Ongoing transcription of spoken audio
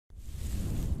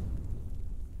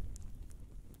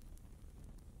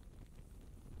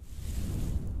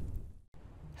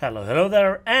Hello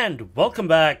there, and welcome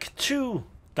back to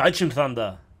Gaijin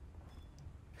Thunder.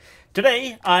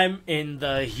 Today I'm in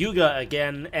the Hyuga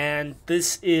again, and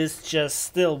this is just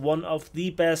still one of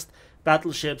the best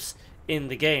battleships in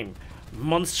the game.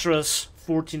 Monstrous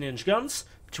 14-inch guns,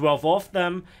 12 of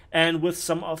them, and with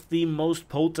some of the most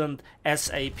potent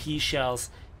SAP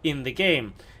shells in the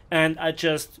game. And I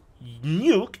just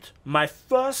nuked my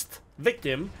first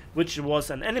victim, which was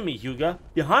an enemy Hyuga,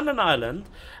 behind an island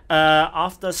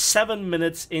after 7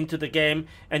 minutes into the game,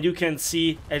 and you can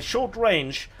see at short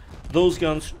range those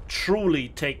guns truly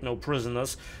take no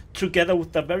prisoners. Together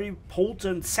with the very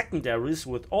potent secondaries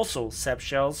with also SAP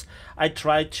shells, I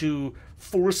try to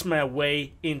force my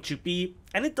way into B,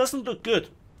 and it doesn't look good.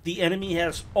 The enemy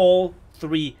has all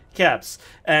 3 caps,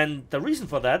 and the reason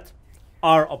for that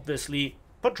are obviously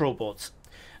patrol boats.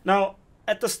 Now,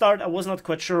 at the start I was not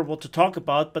quite sure what to talk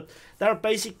about, but there are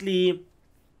basically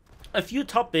a few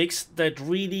topics that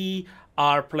really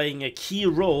are playing a key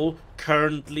role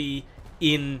currently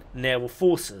in naval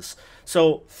forces.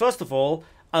 So first of all,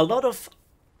 a lot of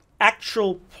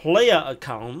actual player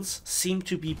accounts seem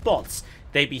to be bots.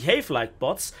 They behave like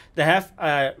bots, they have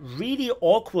a really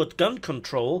awkward gun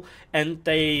control, and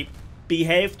they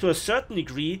behave to a certain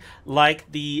degree like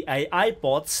the AI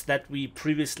bots that we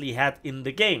previously had in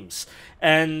the games.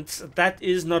 And that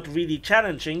is not really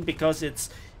challenging because it's,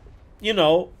 you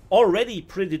know, already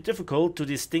pretty difficult to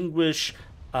distinguish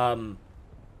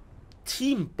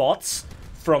team bots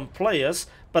from players,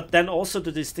 but then also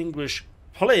to distinguish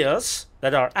players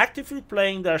that are actively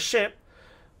playing their ship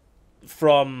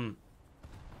from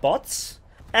bots,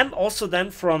 and also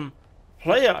then from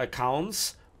player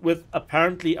accounts with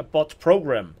apparently a bot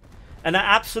program. And I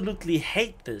absolutely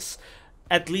hate this.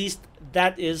 At least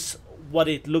that is what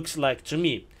it looks like to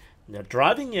me. They're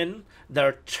driving in,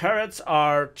 their turrets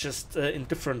are just in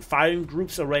different firing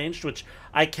groups arranged, which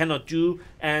I cannot do,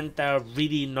 and they're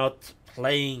really not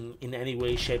playing in any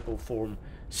way, shape or form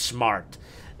smart.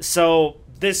 So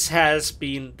this has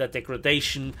been the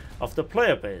degradation of the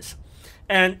player base.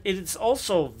 And it is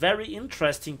also very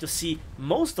interesting to see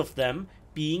most of them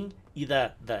being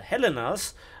either the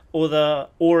Helenas or the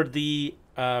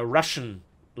Russian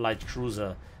light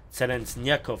cruiser,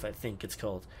 Zelensnyakov, I think it's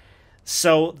called.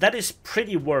 So that is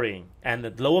pretty worrying. And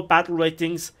at lower battle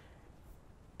ratings,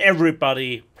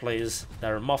 everybody plays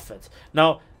their Moffat.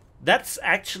 Now, that's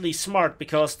actually smart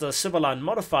because the civilian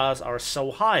modifiers are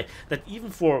so high that even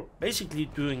for basically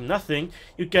doing nothing,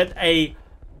 you get a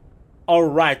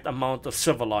alright amount of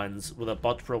civilians with a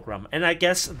bot program. And I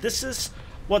guess this is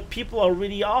what people are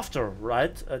really after,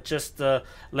 right? Just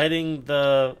letting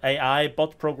the AI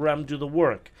bot program do the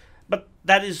work. But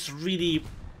that is really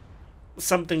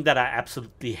something that I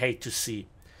absolutely hate to see.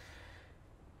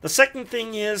 The second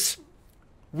thing is,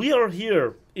 we are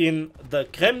here in the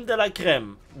creme de la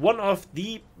creme, one of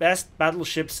the best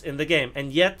battleships in the game,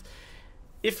 and yet,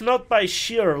 if not by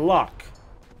sheer luck,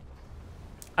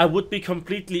 I would be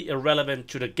completely irrelevant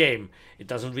to the game. It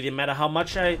doesn't really matter how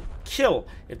much I kill.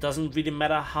 It doesn't really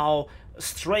matter how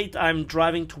straight I'm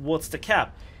driving towards the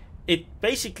cap. It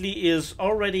basically is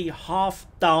already half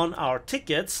down our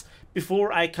tickets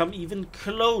before I come even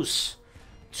close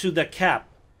to the cap.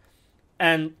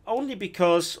 And only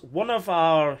because one of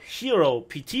our hero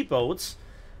PT boats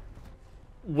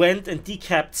went and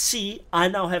decapped C, I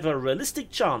now have a realistic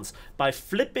chance by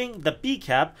flipping the B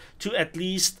cap to at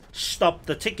least stop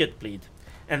the ticket bleed.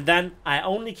 And then I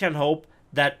only can hope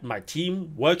that my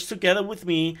team works together with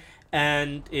me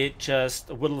and it just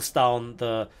whittles down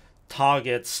the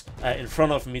targets in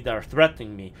front of me that are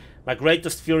threatening me. My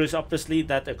greatest fear is obviously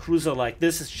that a cruiser like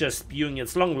this is just spewing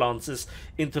its long lances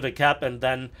into the cap, and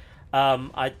then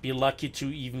I'd be lucky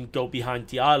to even go behind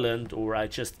the island, or I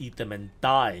just eat them and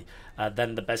die.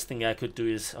 Then the best thing I could do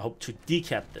is hope to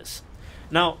decap this.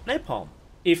 Now, Napalm,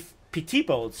 if PT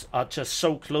boats are just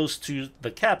so close to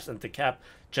the caps and the cap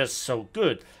just so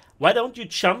good, why don't you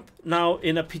jump now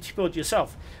in a PT boat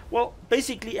yourself? Well,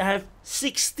 basically I have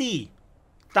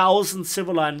 60,000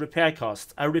 civilian repair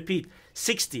costs. I repeat,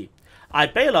 60. I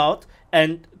bail out,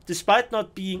 and despite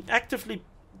not being actively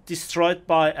destroyed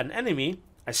by an enemy,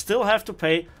 I still have to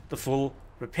pay the full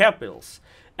repair bills.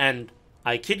 And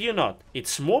I kid you not,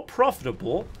 it's more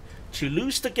profitable to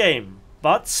lose the game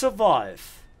but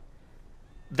survive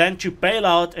than to bail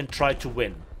out and try to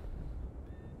win.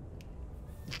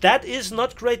 That is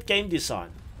not great game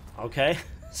design, okay?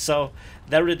 So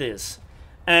there it is.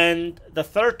 And the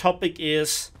third topic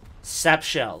is SAP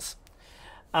shells.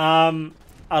 A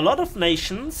lot of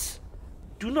nations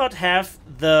do not have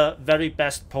the very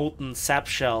best potent SAP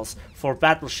shells for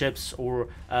battleships or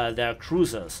their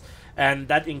cruisers. and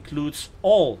that includes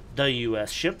all the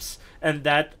US ships, and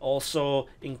that also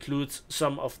includes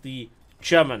some of the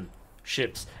German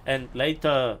ships. And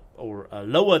later, or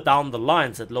lower down the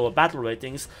lines at lower battle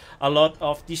ratings, a lot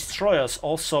of destroyers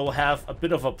also have a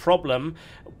bit of a problem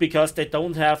because they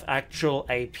don't have actual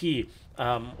AP,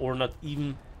 or not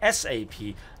even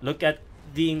SAP. Look at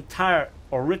the entire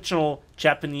original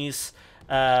Japanese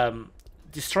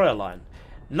destroyer line.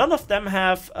 None of them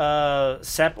have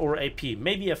SAP or AP.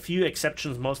 Maybe a few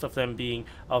exceptions, most of them being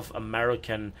of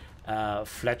American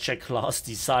Fletcher class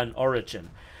design origin.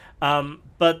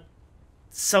 But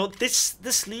so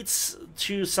this leads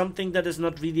to something that is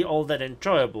not really all that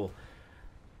enjoyable.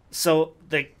 So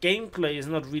the gameplay is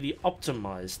not really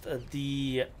optimized.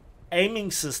 The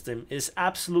aiming system is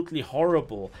absolutely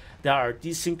horrible. There are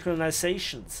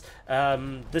desynchronizations.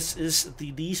 This is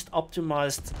the least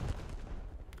optimized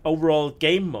overall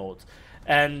game mode,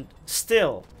 and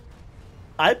still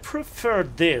I prefer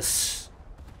this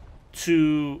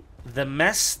to the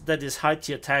mess that is high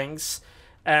tier tanks,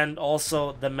 and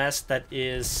also the mess that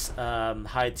is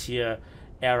high tier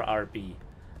RRB.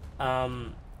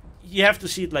 You have to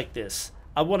see it like this.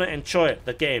 I want to enjoy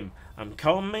the game. I'm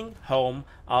coming home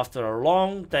after a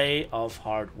long day of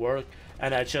hard work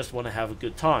and I just want to have a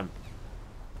good time.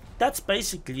 That's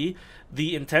basically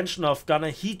the intention of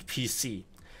Gonna Heat PC.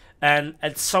 And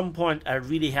at some point I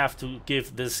really have to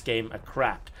give this game a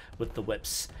crack with the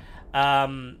whips.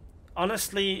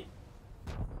 Honestly,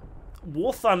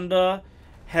 War Thunder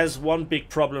has one big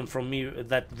problem for me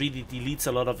that really deletes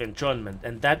a lot of enjoyment,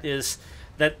 and that is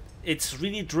that it's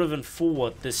really driven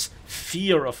forward this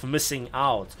fear of missing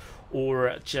out,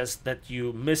 or just that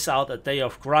you miss out a day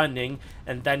of grinding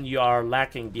and then you are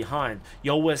lacking behind.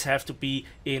 You always have to be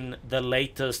in the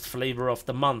latest flavor of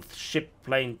the month, ship,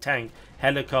 plane, tank,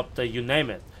 helicopter, you name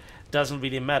it. Doesn't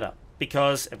really matter,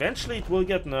 because eventually it will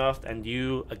get nerfed and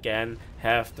you again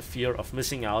have the fear of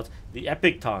missing out the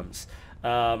epic times.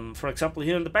 For example,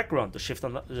 here in the background, the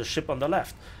ship on the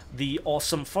left, the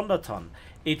awesome Thunderton.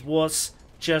 It was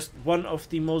just one of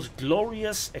the most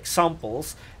glorious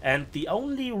examples, and the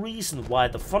only reason why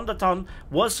the Thunderton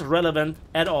was relevant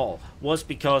at all was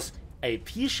because AP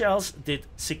shells did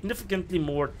significantly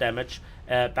more damage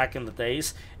back in the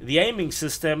days. The aiming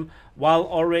system, while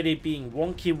already being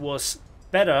wonky, was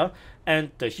better,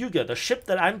 and the Hyuga, the ship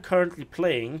that I'm currently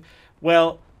playing,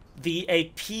 well, the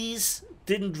APs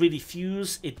didn't really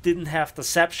fuse. It didn't have the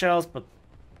sap shells, but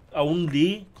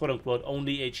only, quote-unquote,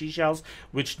 only HE shells,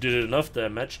 which did enough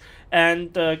damage,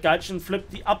 and Gaijin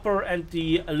flipped the upper and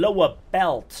the lower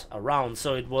belt around,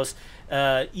 so it was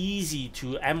easy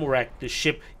to ammo rack the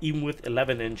ship even with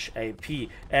 11-inch AP,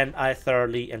 and I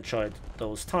thoroughly enjoyed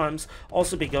those times,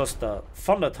 also because the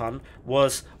Thunderton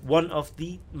was one of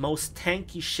the most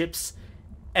tanky ships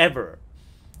ever.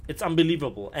 It's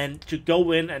unbelievable, and to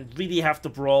go in and really have to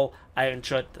brawl, I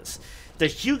enjoyed this. The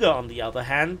Hyuga, on the other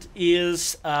hand,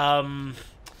 is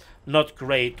not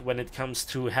great when it comes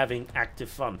to having active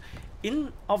fun.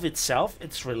 In of itself,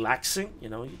 it's relaxing, you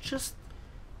know, you just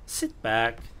sit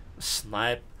back,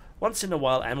 snipe, once in a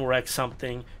while ammo rack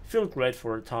something, feel great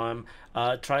for a time,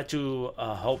 try to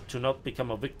hope to not become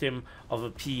a victim of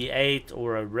a PE-8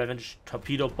 or a revenge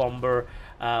torpedo bomber,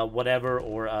 whatever,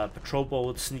 or a patrol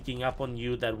boat sneaking up on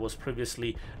you that was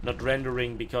previously not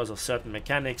rendering because of certain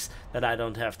mechanics that I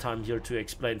don't have time here to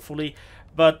explain fully.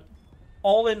 But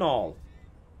all in all,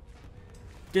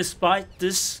 despite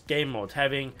this game mode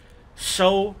having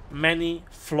so many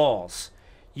flaws,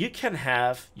 you can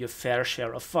have your fair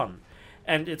share of fun.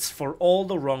 And it's for all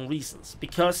the wrong reasons,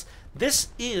 because this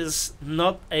is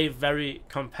not a very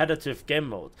competitive game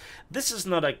mode. This is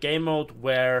not a game mode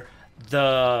where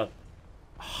the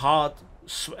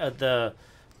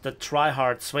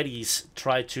try-hard sweaties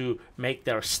try to make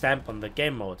their stamp on the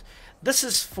game mode. This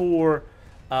is for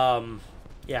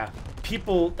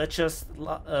people that just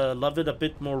love it a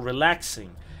bit more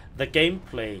relaxing. The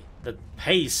gameplay, the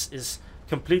pace is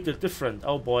completely different.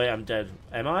 Oh boy, I'm dead.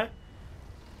 Am I?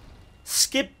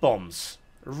 Skip bombs.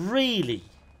 Really?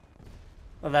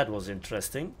 Well, that was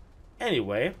interesting.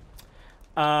 Anyway,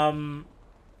 the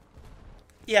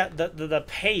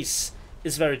pace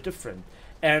is very different.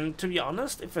 And to be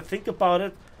honest, if I think about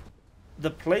it,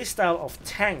 the playstyle of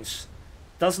tanks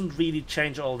doesn't really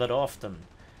change all that often.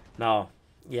 Now,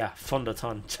 yeah,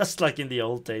 Thunderton, just like in the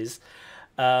old days.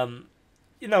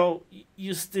 You know,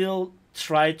 you still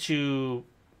try to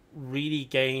really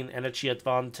gain energy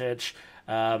advantage,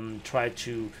 try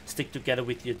to stick together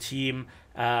with your team,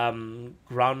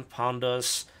 ground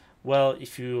pounders. Well,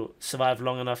 if you survive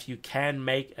long enough, you can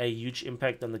make a huge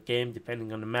impact on the game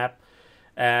depending on the map.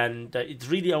 And it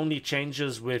really only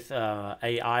changes with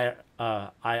AI,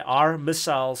 IR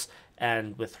missiles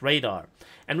and with radar.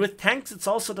 And with tanks, it's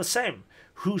also the same.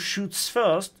 Who shoots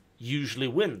first usually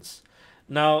wins.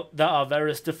 Now, there are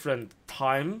various different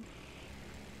time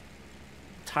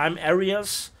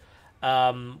areas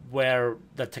where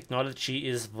the technology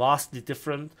is vastly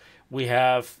different. We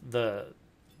have the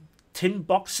tin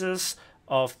boxes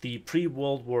of the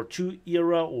pre-World War II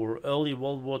era or early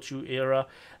World War II era.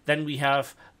 Then we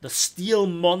have the steel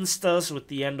monsters with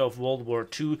the end of World War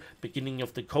II, beginning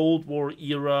of the Cold War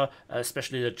era,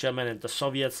 especially the German and the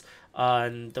Soviets.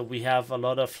 And we have a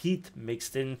lot of heat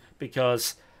mixed in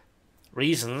because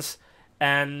reasons.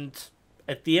 And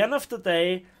at the end of the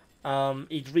day,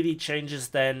 it really changes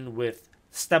then with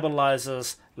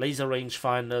stabilizers, laser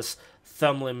rangefinders,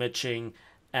 thermal imaging,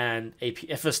 and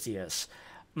APFSDS.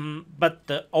 But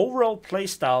the overall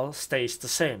playstyle stays the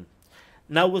same.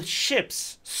 Now with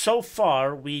ships, so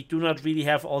far we do not really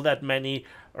have all that many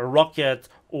rocket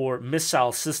or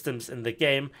missile systems in the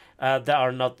game that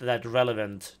are not that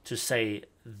relevant to say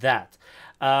that.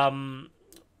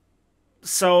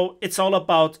 So it's all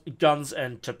about guns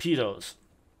and torpedoes.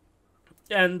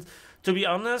 And to be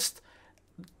honest,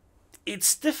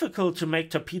 it's difficult to make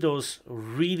torpedoes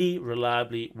really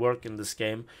reliably work in this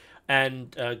game.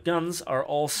 And guns are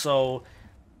also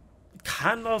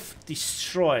kind of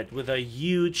destroyed with a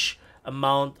huge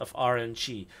amount of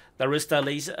RNG. There is the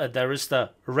laser, there is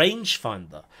the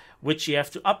rangefinder, which you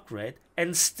have to upgrade,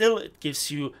 and still it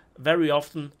gives you very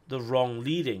often the wrong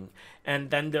leading. And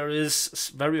then there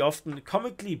is very often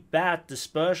comically bad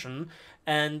dispersion,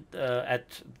 and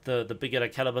at the bigger the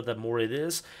caliber, the more it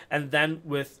is. And then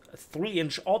with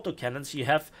 3-inch autocannons, you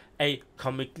have a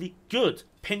comically good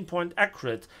pinpoint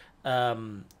accurate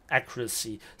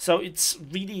accuracy. So it's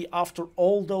really, after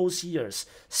all those years,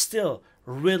 still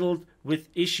riddled with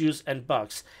issues and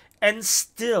bugs. And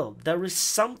still, there is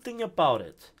something about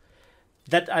it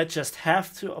that I just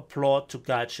have to applaud to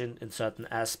Gaijin in certain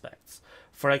aspects.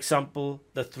 For example,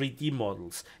 the 3D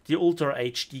models, the Ultra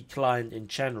HD client in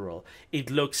general. It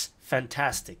looks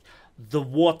fantastic. The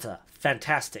water,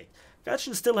 fantastic.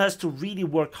 Gaijin still has to really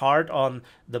work hard on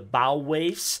the bow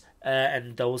waves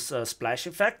and those splash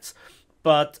effects,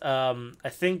 but I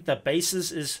think the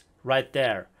basis is right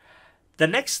there. The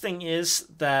next thing is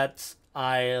that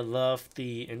I love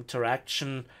the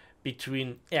interaction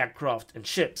between aircraft and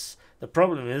ships. The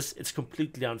problem is it's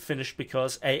completely unfinished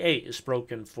because AA is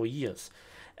broken for years.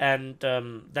 And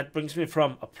that brings me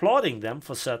from applauding them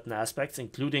for certain aspects,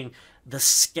 including the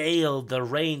scale, the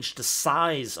range, the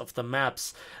size of the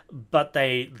maps. But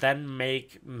they then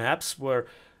make maps where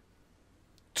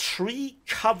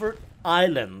tree-covered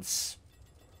islands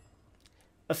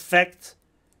affect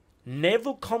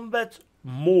naval combat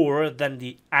more than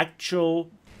the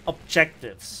actual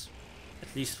objectives,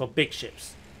 at least for big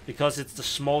ships, because it's the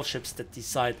small ships that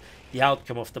decide the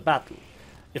outcome of the battle.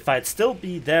 If I'd still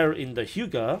be there in the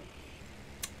Hyuga,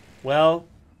 well,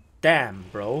 damn,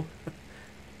 bro.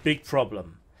 Big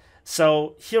problem.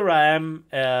 So here I am,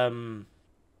 and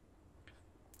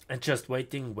just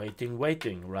waiting,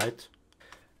 right?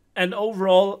 And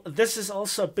overall, this is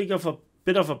also a bit of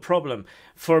a problem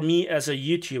for me as a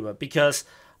YouTuber, because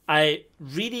I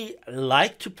really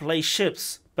like to play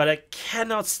ships, but I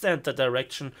cannot stand the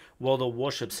direction World of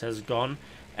Warships has gone,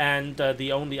 and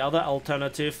the only other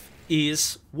alternative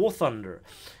is War Thunder.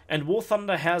 And War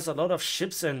Thunder has a lot of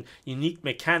ships and unique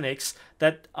mechanics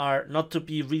that are not to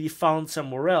be really found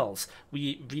somewhere else.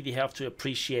 We really have to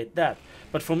appreciate that.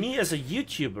 But for me as a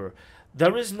YouTuber,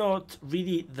 there is not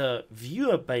really the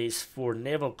viewer base for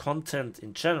naval content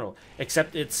in general,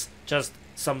 except it's just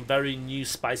some very new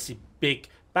spicy big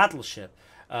battleship,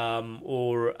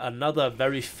 or another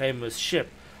very famous ship,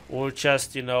 or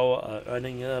just, you know,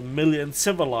 earning a million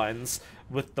civil lines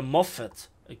with the Moffat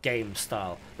game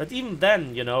style. But even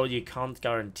then, you know, you can't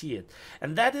guarantee it.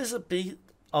 And that is a bit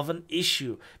of an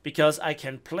issue, because I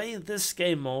can play this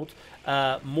game mode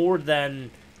more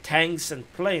than tanks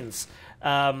and planes.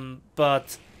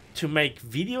 But to make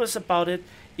videos about it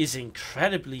is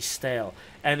incredibly stale.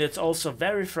 And it's also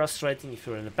very frustrating if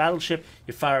you're in a battleship,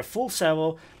 you fire full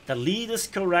servo, the lead is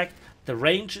correct, the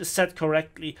range is set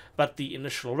correctly, but the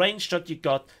initial range that you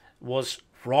got was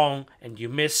wrong and you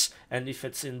miss. And if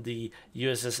it's in the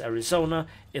USS Arizona,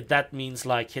 that means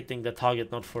like hitting the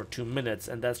target not for 2 minutes,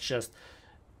 and that's just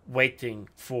waiting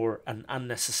for an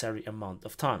unnecessary amount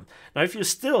of time. Now if you're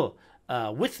still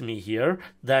with me here,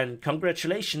 then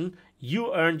congratulations,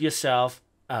 you earned yourself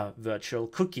a virtual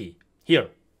cookie. Here,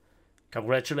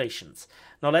 congratulations.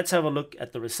 Now let's have a look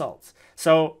at the results.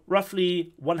 So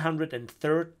roughly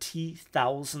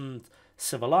 130,000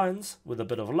 civilians with a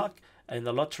bit of luck. In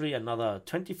the lottery, another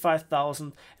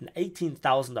 25,000 and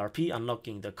 18,000 RP,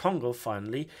 unlocking the Congo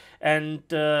finally. And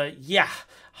yeah,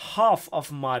 half of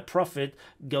my profit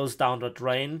goes down the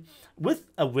drain with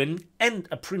a win and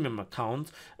a premium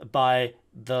account by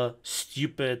the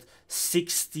stupid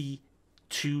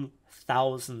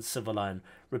 62,000 civilian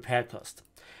repair cost.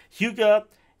 Hyuga,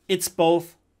 it's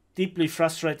both deeply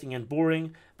frustrating and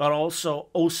boring, but also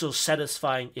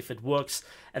satisfying if it works.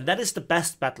 And that is the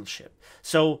best battleship.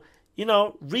 So, you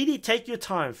know, really take your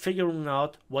time figuring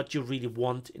out what you really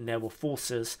want in naval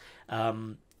forces.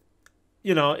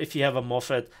 You know, if you have a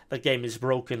Moffat, the game is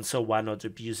broken, so why not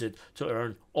abuse it to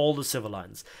earn all the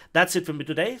civilians? That's it for me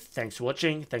today. Thanks for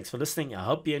watching. Thanks for listening. I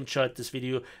hope you enjoyed this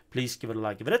video. Please give it a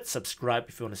like, give it a subscribe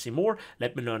if you want to see more.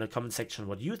 Let me know in the comment section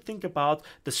what you think about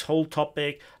this whole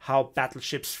topic, how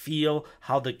battleships feel,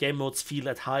 how the game modes feel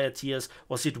at higher tiers.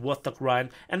 Was it worth the grind?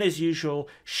 And as usual,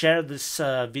 share this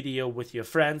video with your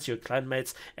friends, your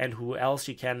clanmates, and who else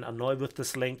you can annoy with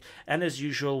this link. And as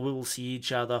usual, we will see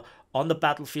each other on the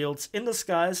battlefields, in the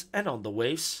skies, and on the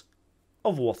waves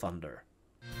of War Thunder.